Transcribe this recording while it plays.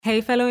Hey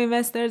fellow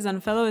investors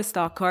and fellow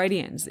stock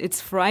guardians, it's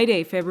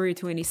Friday, February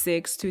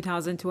 26,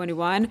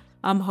 2021.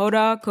 I'm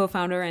Hoda,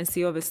 co-founder and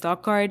CEO of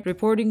StockCard,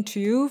 reporting to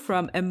you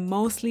from a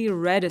mostly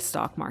red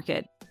stock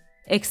market.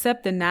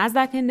 Except the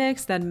Nasdaq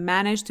index that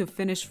managed to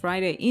finish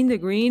Friday in the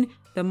green,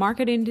 the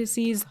market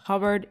indices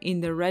hovered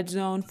in the red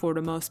zone for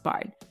the most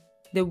part.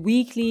 The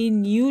weekly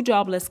new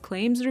jobless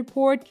claims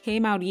report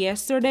came out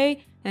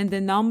yesterday and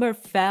the number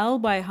fell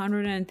by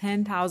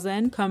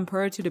 110,000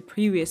 compared to the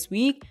previous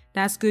week.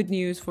 That's good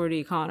news for the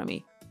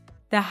economy.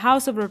 The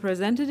House of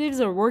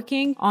Representatives are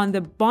working on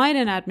the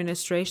Biden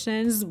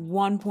administration's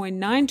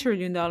 $1.9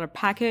 trillion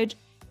package.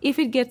 If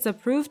it gets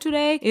approved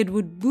today, it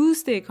would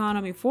boost the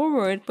economy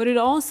forward, but it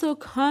also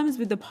comes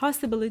with the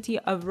possibility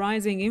of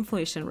rising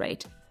inflation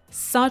rate.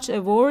 Such a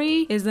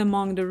worry is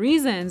among the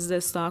reasons the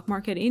stock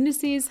market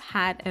indices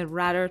had a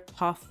rather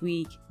tough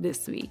week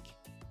this week.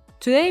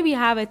 Today we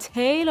have a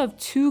tale of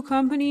two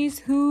companies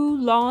who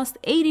lost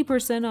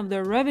 80% of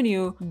their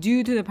revenue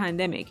due to the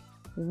pandemic.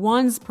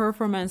 One's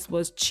performance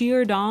was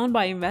cheered on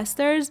by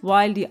investors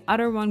while the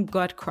other one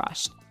got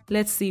crushed.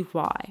 Let's see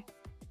why.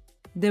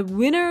 The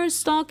winner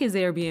stock is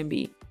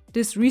Airbnb.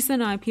 This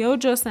recent IPO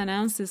just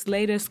announced its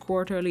latest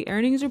quarterly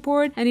earnings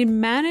report, and it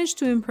managed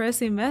to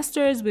impress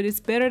investors with its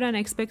better than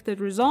expected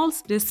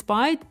results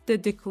despite the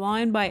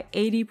decline by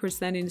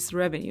 80% in its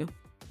revenue.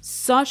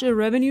 Such a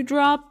revenue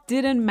drop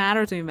didn't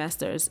matter to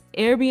investors.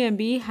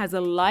 Airbnb has a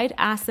light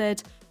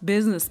asset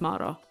business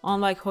model.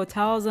 Unlike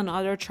hotels and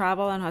other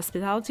travel and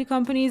hospitality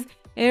companies,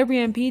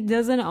 Airbnb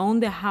doesn't own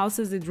the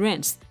houses it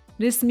rents.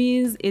 This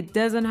means it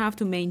doesn't have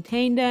to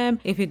maintain them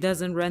if it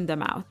doesn't rent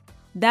them out.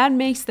 That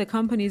makes the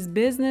company's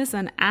business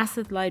an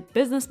asset-light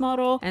business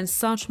model, and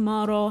such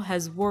model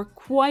has worked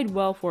quite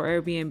well for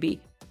Airbnb.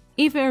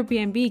 If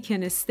Airbnb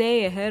can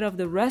stay ahead of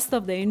the rest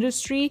of the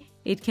industry,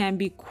 it can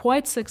be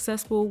quite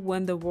successful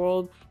when the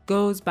world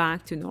goes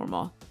back to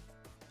normal.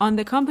 On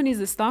the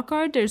company's stock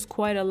chart, there's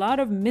quite a lot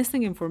of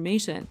missing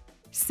information.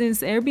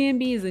 Since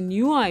Airbnb is a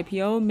new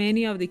IPO,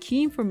 many of the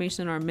key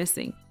information are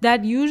missing.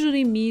 That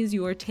usually means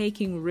you are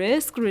taking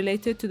risk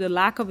related to the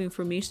lack of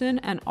information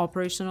and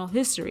operational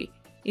history.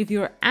 If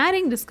you're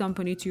adding this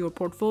company to your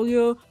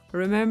portfolio,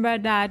 remember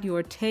that you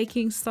are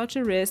taking such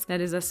a risk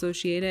that is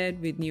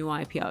associated with new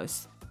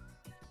IPOs.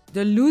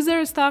 The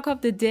loser stock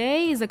of the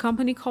day is a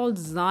company called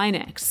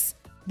Zynex.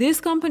 This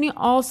company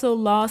also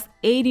lost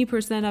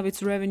 80% of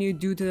its revenue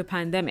due to the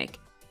pandemic.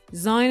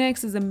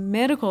 Zynex is a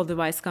medical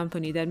device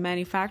company that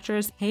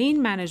manufactures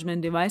pain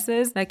management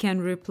devices that can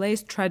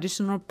replace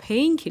traditional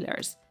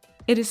painkillers.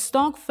 Its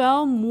stock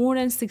fell more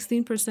than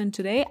 16%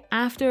 today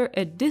after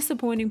a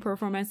disappointing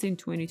performance in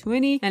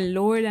 2020 and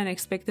lower than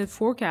expected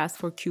forecast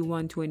for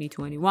Q1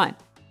 2021.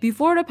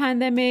 Before the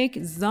pandemic,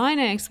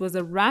 Zynex was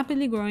a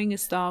rapidly growing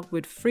stock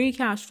with free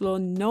cash flow,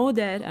 no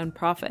debt, and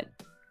profit.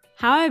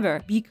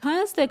 However,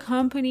 because the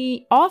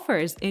company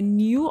offers a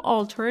new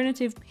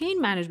alternative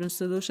pain management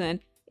solution,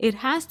 it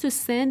has to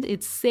send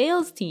its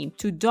sales team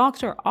to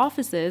doctor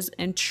offices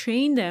and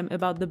train them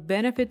about the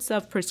benefits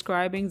of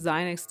prescribing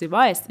Zynex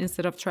device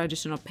instead of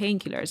traditional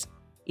painkillers.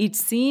 It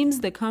seems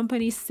the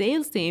company's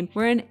sales team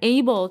weren't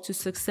able to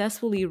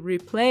successfully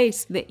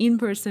replace the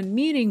in-person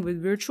meeting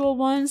with virtual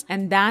ones,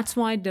 and that's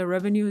why the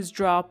revenue has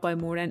dropped by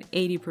more than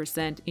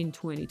 80% in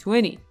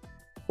 2020.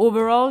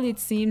 Overall, it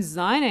seems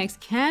Zynex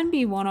can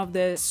be one of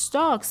the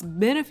stocks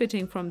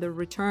benefiting from the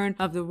return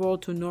of the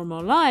world to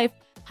normal life.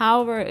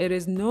 However, it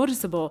is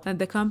noticeable that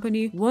the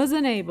company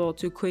wasn't able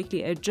to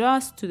quickly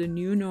adjust to the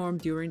new norm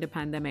during the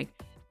pandemic.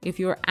 If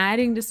you're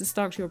adding this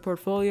stock to your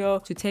portfolio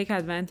to take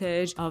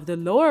advantage of the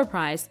lower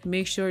price,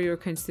 make sure you're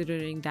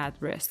considering that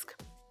risk.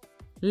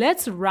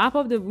 Let's wrap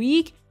up the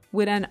week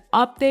with an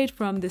update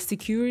from the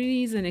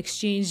Securities and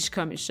Exchange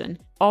Commission,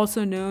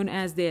 also known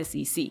as the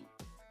SEC.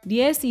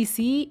 The SEC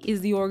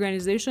is the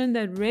organization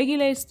that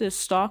regulates the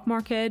stock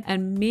market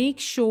and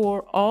makes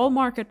sure all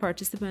market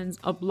participants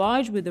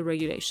oblige with the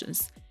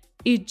regulations.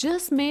 It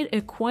just made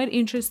a quite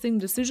interesting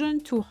decision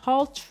to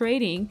halt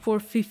trading for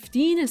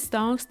 15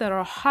 stocks that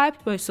are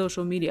hyped by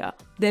social media.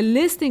 The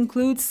list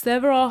includes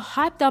several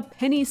hyped up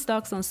penny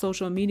stocks on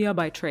social media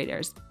by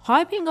traders.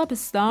 Hyping up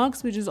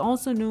stocks, which is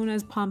also known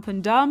as pump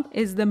and dump,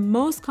 is the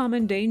most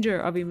common danger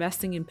of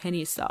investing in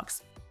penny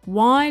stocks.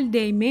 While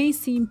they may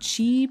seem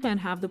cheap and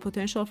have the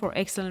potential for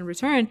excellent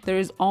return, there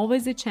is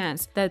always a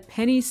chance that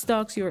penny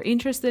stocks you're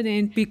interested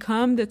in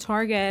become the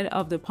target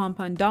of the pump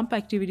and dump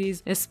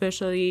activities,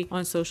 especially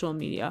on social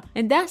media.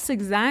 And that's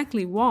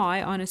exactly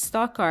why on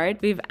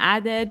StockCard, we've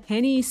added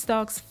penny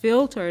stocks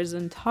filters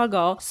and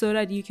toggle so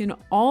that you can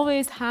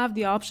always have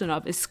the option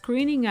of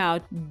screening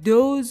out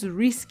those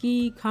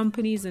risky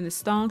companies and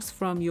stocks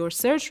from your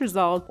search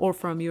result or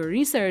from your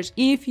research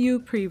if you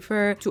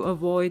prefer to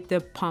avoid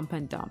the pump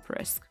and dump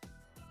risk.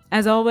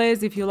 As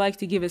always, if you like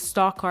to give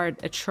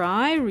StockCard a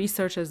try,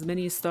 research as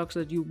many stocks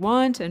that you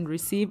want and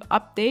receive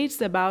updates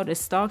about the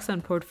stocks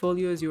and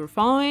portfolios you're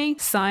following,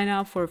 sign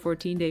up for a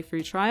 14-day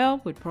free trial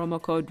with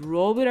promo code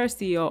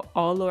ROLLWITHOURCEO,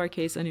 all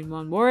lowercase and in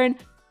one word.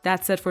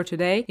 That's it for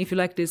today. If you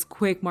like these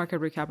quick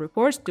market recap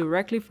reports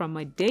directly from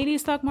my daily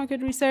stock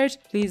market research,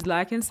 please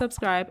like and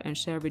subscribe and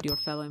share with your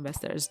fellow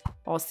investors.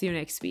 I'll see you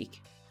next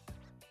week.